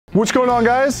What's going on,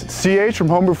 guys? It's CH from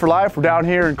Homebrew for Life. We're down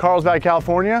here in Carlsbad,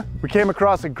 California. We came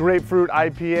across a grapefruit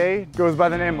IPA. It goes by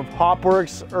the name of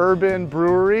HOPWORKS Urban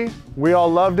Brewery. We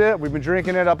all loved it. We've been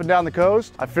drinking it up and down the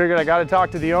coast. I figured I got to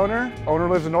talk to the owner. Owner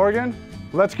lives in Oregon.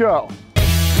 Let's go.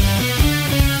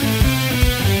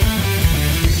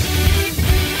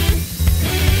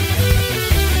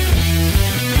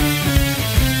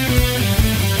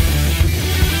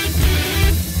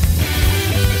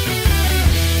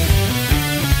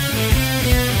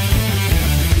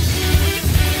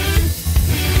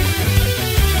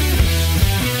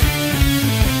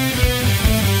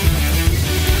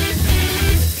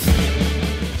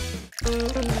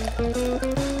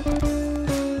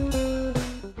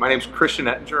 My name is Christian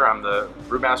Ettinger. I'm the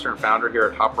brewmaster and founder here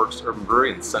at HOPWORKS Urban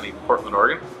Brewery in sunny Portland,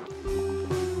 Oregon.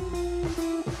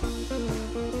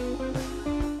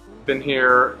 Been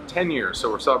here 10 years, so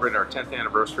we're celebrating our 10th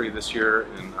anniversary this year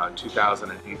in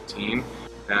 2018.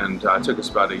 And it took us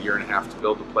about a year and a half to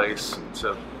build the place. It's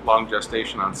a long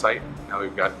gestation on site. Now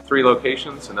we've got 3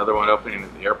 locations, another one opening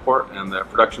at the airport, and the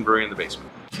production brewery in the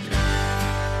basement.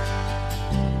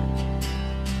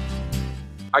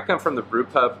 I come from the brew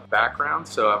pub background,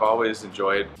 so I've always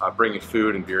enjoyed bringing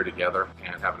food and beer together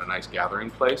and having a nice gathering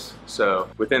place. So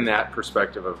within that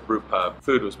perspective of brew pub,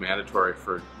 food was mandatory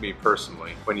for me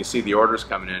personally. When you see the orders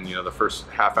coming in, you know, the first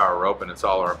half hour we're open, it's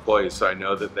all our employees, so I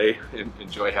know that they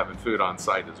enjoy having food on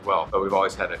site as well. But we've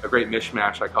always had a great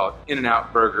mishmash. I call it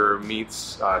In-N-Out Burger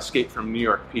meets Escape from New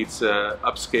York Pizza,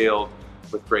 upscaled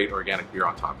with great organic beer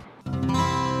on top.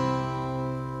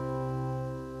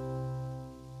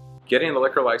 Getting a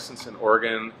liquor license in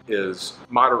Oregon is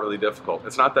moderately difficult.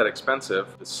 It's not that expensive.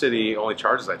 The city only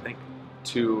charges, I think,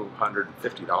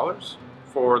 $250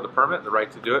 for the permit, the right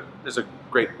to do it. There's a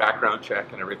great background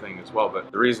check and everything as well,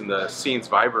 but the reason the scene's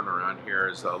vibrant around here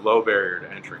is a low barrier to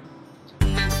entry.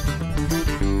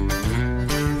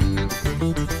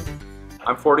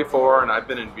 I'm 44 and I've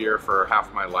been in beer for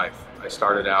half my life. I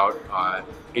started out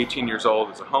 18 years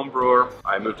old as a home brewer.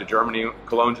 I moved to Germany,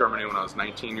 Cologne, Germany when I was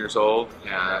 19 years old,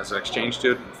 and as an exchange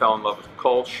student fell in love with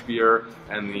Kolsch beer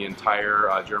and the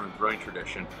entire German brewing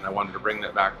tradition. And I wanted to bring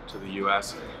that back to the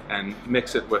US and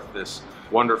mix it with this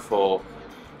wonderful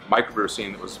microbrew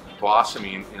scene that was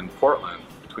blossoming in Portland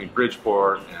between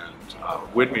Bridgeport and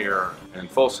Widmer and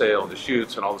Full Sail,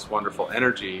 Deschutes, and all this wonderful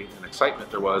energy and excitement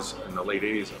there was in the late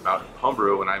 80s about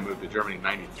homebrew. When I moved to Germany in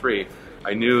 '93,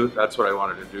 I knew that's what I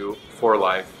wanted to do for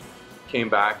life. Came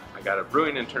back, I got a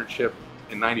brewing internship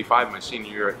in '95, my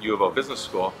senior year at U of O Business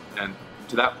School, and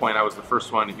to that point I was the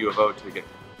first one at U of O to get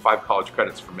 5 college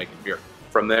credits for making beer.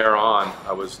 From there on,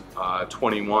 I was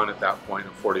 21 at that point,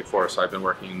 I'm 44, so I've been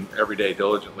working every day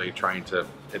diligently trying to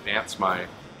advance my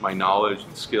knowledge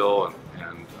and skill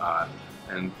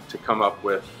and to come up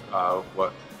with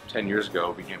what 10 years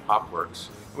ago became HOPWORKS.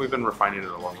 We've been refining it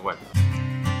along the way.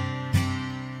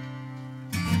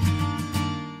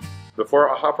 Before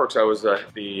HOPWORKS, I was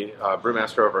the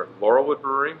brewmaster over at Laurelwood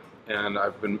Brewery, and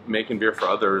I've been making beer for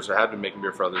others. I had been making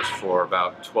beer for others for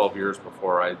about 12 years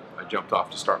before I jumped off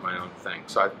to start my own thing.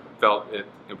 So I felt it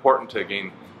important to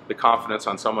gain the confidence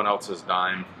on someone else's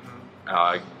dime,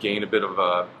 gain a bit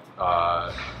of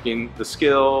gain the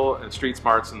skill and street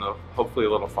smarts and hopefully a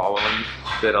little following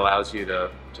that allows you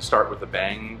to start with a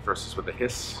bang versus with a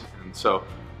hiss. And so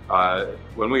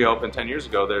when we opened 10 years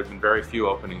ago, there had been very few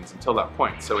openings until that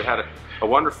point. So we had a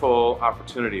wonderful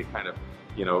opportunity to kind of,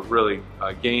 you know, really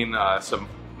gain some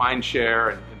mind share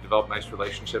and develop nice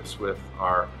relationships with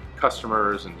our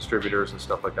customers and distributors and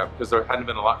stuff like that, because there hadn't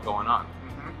been a lot going on.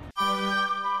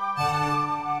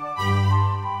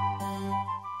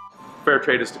 Fair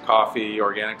trade is to coffee,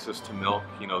 organics is to milk.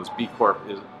 You know, this B Corp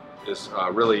is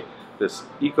really this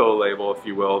eco label, if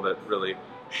you will, that really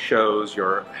shows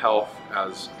your health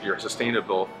as your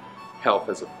sustainable health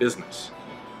as a business.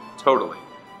 Totally.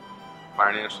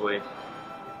 Financially,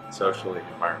 socially,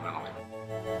 environmentally.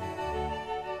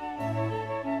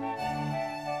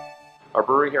 Our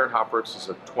brewery here at HOPWORKS is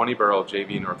a 20-barrel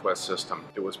JV Northwest system.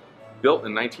 It was built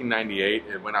in 1998.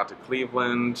 It went out to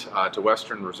Cleveland, to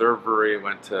Western Reserve Brewery, it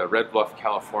went to Red Bluff,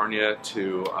 California,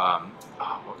 to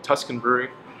Tuscan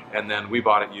Brewery, and then we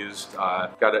bought it used,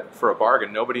 got it for a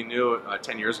bargain. Nobody knew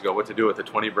 10 years ago what to do with a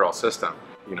 20-barrel system.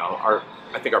 You know,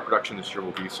 I think our production this year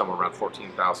will be somewhere around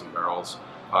 14,000 barrels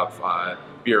of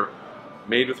beer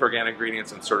made with organic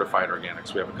ingredients and certified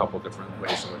organics. We have a couple different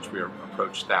ways in which we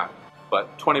approach that.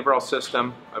 But 20-barrel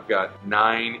system, I've got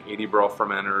 9 80-barrel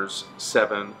fermenters,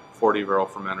 7 40-barrel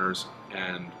fermenters,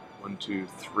 and 1, 2,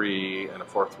 3, and a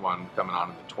 4th one coming on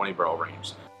in the 20-barrel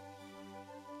range.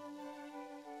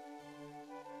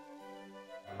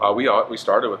 We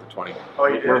started with the 20. Oh,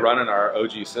 you did? We're running our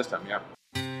OG system, yeah.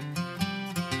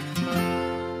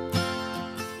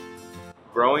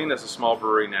 Growing as a small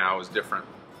brewery now is different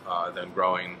than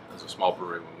growing as a small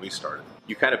brewery when we started.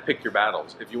 You kind of pick your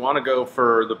battles. If you want to go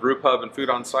for the brew pub and food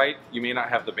on site, you may not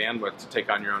have the bandwidth to take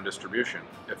on your own distribution.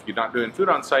 If you're not doing food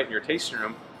on site in your tasting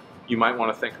room, you might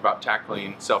want to think about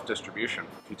tackling self-distribution.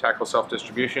 If you tackle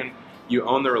self-distribution, you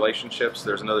own the relationships.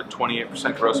 There's another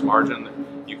 28% gross margin that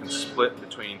you can split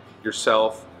between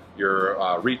yourself,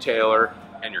 your retailer,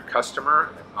 and your customer,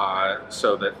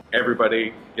 so that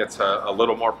everybody gets a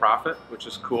little more profit, which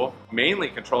is cool. Mainly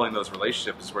controlling those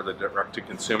relationships is where the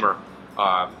direct-to-consumer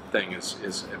thing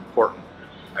is important.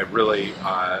 I really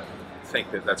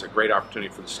think that that's a great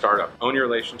opportunity for the startup. Own your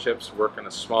relationships, work in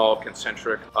a small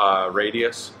concentric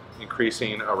radius,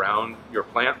 increasing around your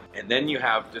plant, and then you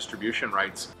have distribution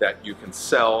rights that you can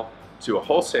sell to a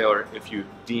wholesaler if you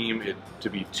deem it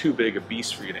to be too big a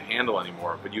beast for you to handle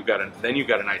anymore. But then you've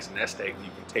got a nice nest egg, and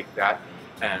you can take that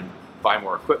and buy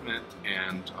more equipment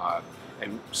and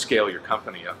scale your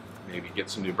company up. Maybe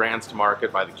get some new brands to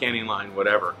market, buy the canning line,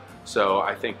 whatever. So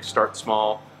I think start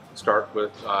small, start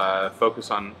with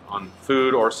focus on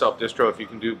food or self-distro. If you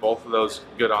can do both of those,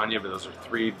 good on you. But those are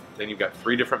three. Then you've got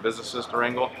 3 different businesses to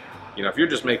wrangle. You know, if you're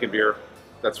just making beer,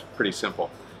 that's pretty simple.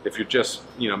 If you're just,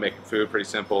 making food, pretty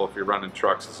simple. If you're running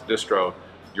trucks as a distro,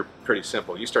 you're pretty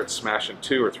simple. You start smashing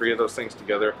 2 or 3 of those things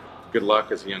together, good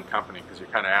luck as a young company, because you're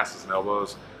kind of asses and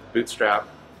elbows, bootstrap,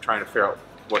 trying to figure out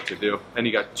what to do. And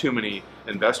you got too many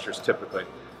investors typically.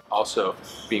 Also,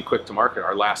 being quick to market.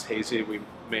 Our last hazy we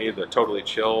made, the Totally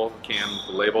Chill can with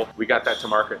the label, we got that to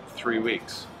market in 3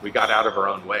 weeks. We got out of our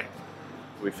own way.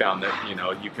 We found that,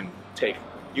 you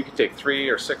can take 3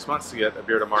 or 6 months to get a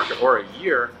beer to market, or a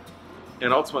year.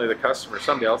 And ultimately the customer,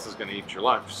 somebody else is going to eat your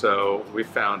lunch. So we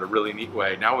found a really neat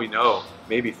way. Now we know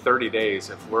maybe 30 days,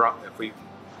 if we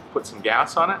put some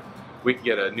gas on it, we can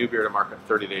get a new beer to market in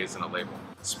 30 days in a label.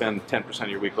 Spend 10% of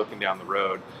your week looking down the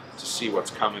road to see what's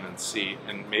coming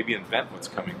and maybe invent what's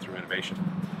coming through innovation.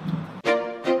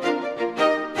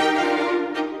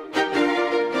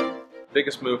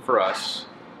 Biggest move for us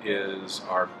is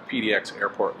our PDX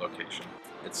airport location.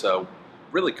 It's a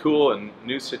really cool and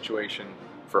new situation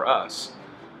for us.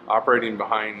 Operating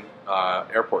behind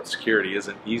airport security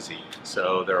isn't easy,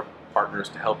 so there are partners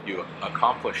to help you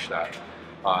accomplish that.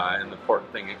 And the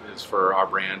important thing is for our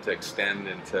brand to extend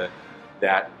into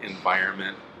that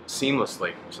environment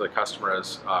seamlessly, so the customer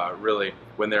is really,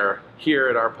 when they're here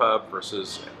at our pub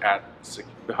versus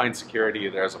behind security,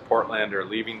 there's a Portlander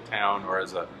leaving town, or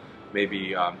as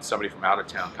maybe somebody from out of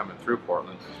town coming through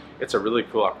Portland. It's a really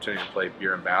cool opportunity to play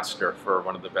beer ambassador for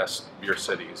one of the best beer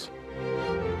cities.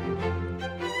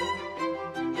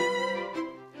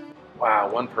 Wow,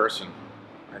 one person.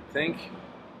 I think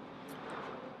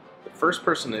the first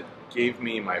person that gave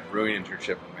me my brewing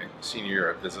internship in my senior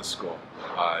year at business school,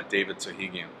 David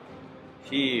Sahigian.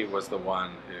 He was the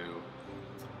one who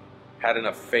had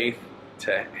enough faith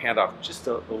to hand off just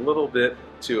a little bit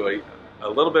to a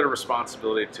little bit of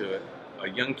responsibility to a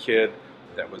young kid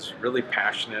that was really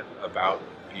passionate about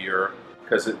beer,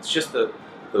 because it's just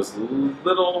those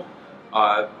little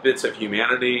bits of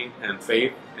humanity and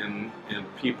faith in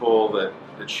people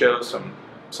that show some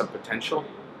potential,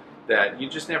 that you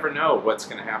just never know what's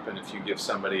going to happen if you give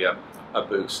somebody a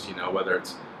boost, whether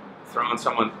it's throwing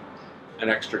someone an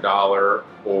extra $1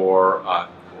 or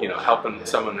helping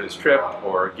someone who's tripped,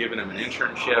 or giving them an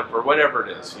internship, or whatever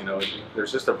it is.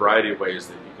 There's just a variety of ways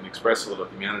that you can express a little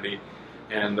humanity,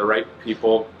 and the right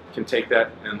people can take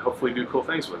that and hopefully do cool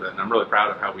things with it. And I'm really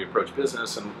proud of how we approach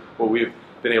business and what we've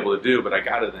been able to do. But I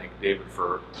got to thank David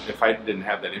for, if I didn't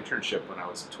have that internship when I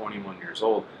was 21 years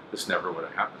old, this never would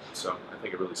have happened. So I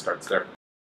think it really starts there.